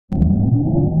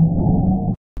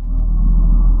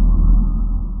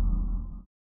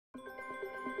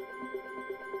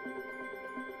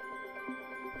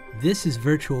This is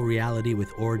virtual reality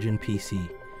with Origin PC.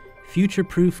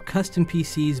 Future-proof custom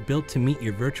PCs built to meet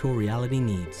your virtual reality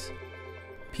needs.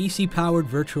 PC-powered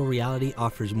virtual reality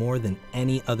offers more than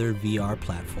any other VR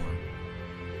platform.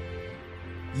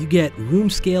 You get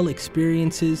room-scale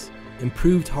experiences,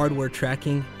 improved hardware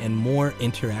tracking, and more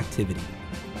interactivity.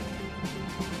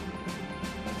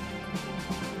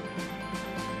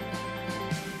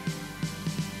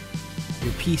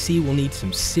 Your PC will need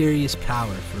some serious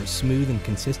power for a smooth and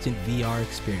consistent VR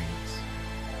experience.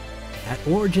 At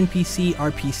Origin PC,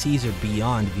 our PCs are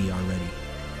beyond VR ready,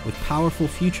 with powerful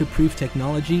future-proof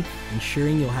technology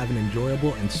ensuring you'll have an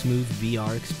enjoyable and smooth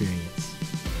VR experience.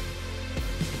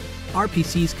 Our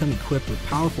PCs come equipped with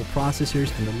powerful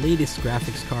processors and the latest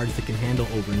graphics cards that can handle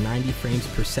over 90 frames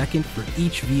per second for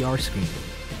each VR screen.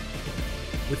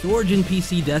 With Origin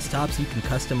PC desktops, you can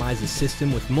customize a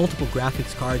system with multiple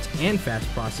graphics cards and fast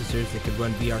processors that can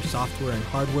run VR software and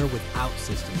hardware without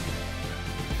system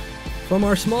lag. From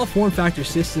our small form factor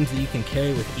systems that you can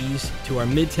carry with ease to our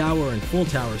mid-tower and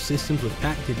full-tower systems with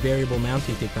patented variable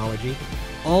mounting technology,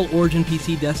 all Origin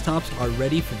PC desktops are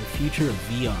ready for the future of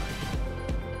VR.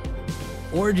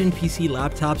 Origin PC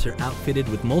laptops are outfitted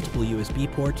with multiple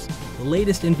USB ports, the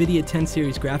latest NVIDIA 10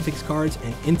 series graphics cards,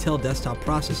 and Intel desktop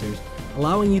processors,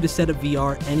 allowing you to set up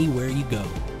VR anywhere you go.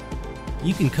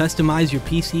 You can customize your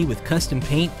PC with custom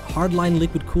paint, hardline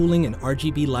liquid cooling, and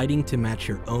RGB lighting to match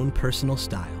your own personal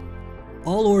style.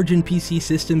 All Origin PC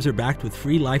systems are backed with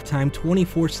free lifetime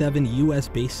 24/7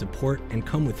 US-based support and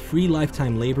come with free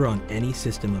lifetime labor on any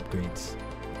system upgrades.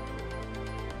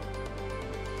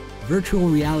 Virtual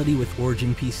reality with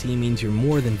Origin PC means you're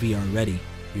more than VR ready.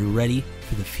 You're ready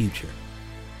for the future.